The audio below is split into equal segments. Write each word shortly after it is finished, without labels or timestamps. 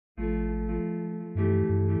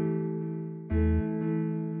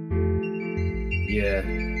Yeah.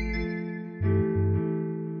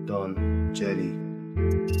 Don, Jele.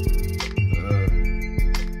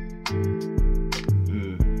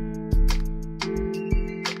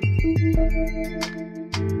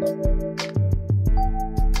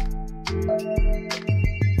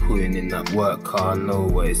 Putting in that work, I know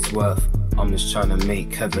what it's worth. I'm just trying to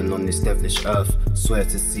make heaven on this devilish earth. Swear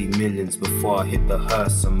to see millions before I hit the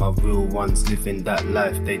hearse. And my real ones living that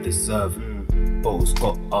life they deserve. Bottles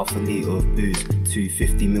got half a litre of booze,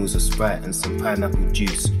 250 mils of Sprite and some pineapple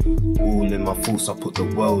juice. All in my thoughts, I put the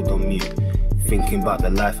world on mute, thinking about the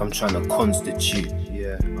life I'm trying to constitute.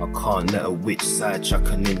 I can't let a witch sidetrack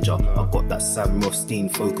a ninja. I got that Sam Rothstein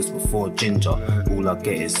focus before ginger. All I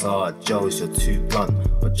get is Jelz, you're too blunt,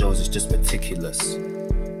 but Jelz is just meticulous.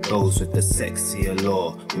 Those with the sexier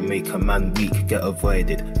law who make a man weak get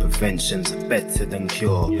avoided. Prevention's better than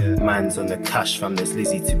cure. Man's on the cash fam, there's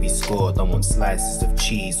Lizzie to be scored. I want slices of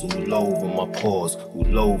cheese all over my paws,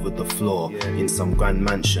 all over the floor, in some grand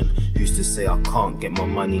mansion. Who's to say I can't get my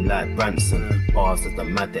money like Branson? Bars are the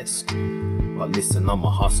maddest, but listen, I'm a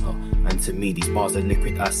hustler, and to me these bars are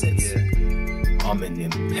liquid assets. I'm an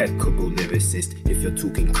impeccable lyricist. If you're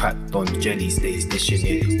talking crap, Don Jele stays dishing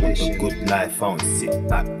it. Want a good life, I don't sit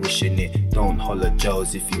back wishing it. Don't holler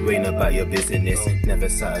Jelz if you ain't about your business. Never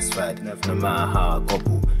satisfied, no matter how I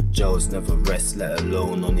gobble. Jelz never rests, let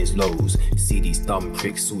alone on his lows. See these dumb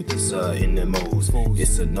pricks all deserting their moles.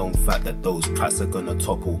 It's a known fact that those prats are gonna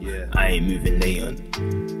topple. I ain't moving latent.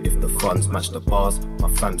 If the funds match the bars, my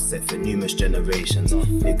fam's set for numerous generations.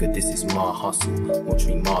 Nigga, this is my hustle, watch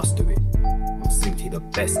me master it. I'm simply the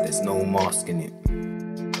best, there's no masking it.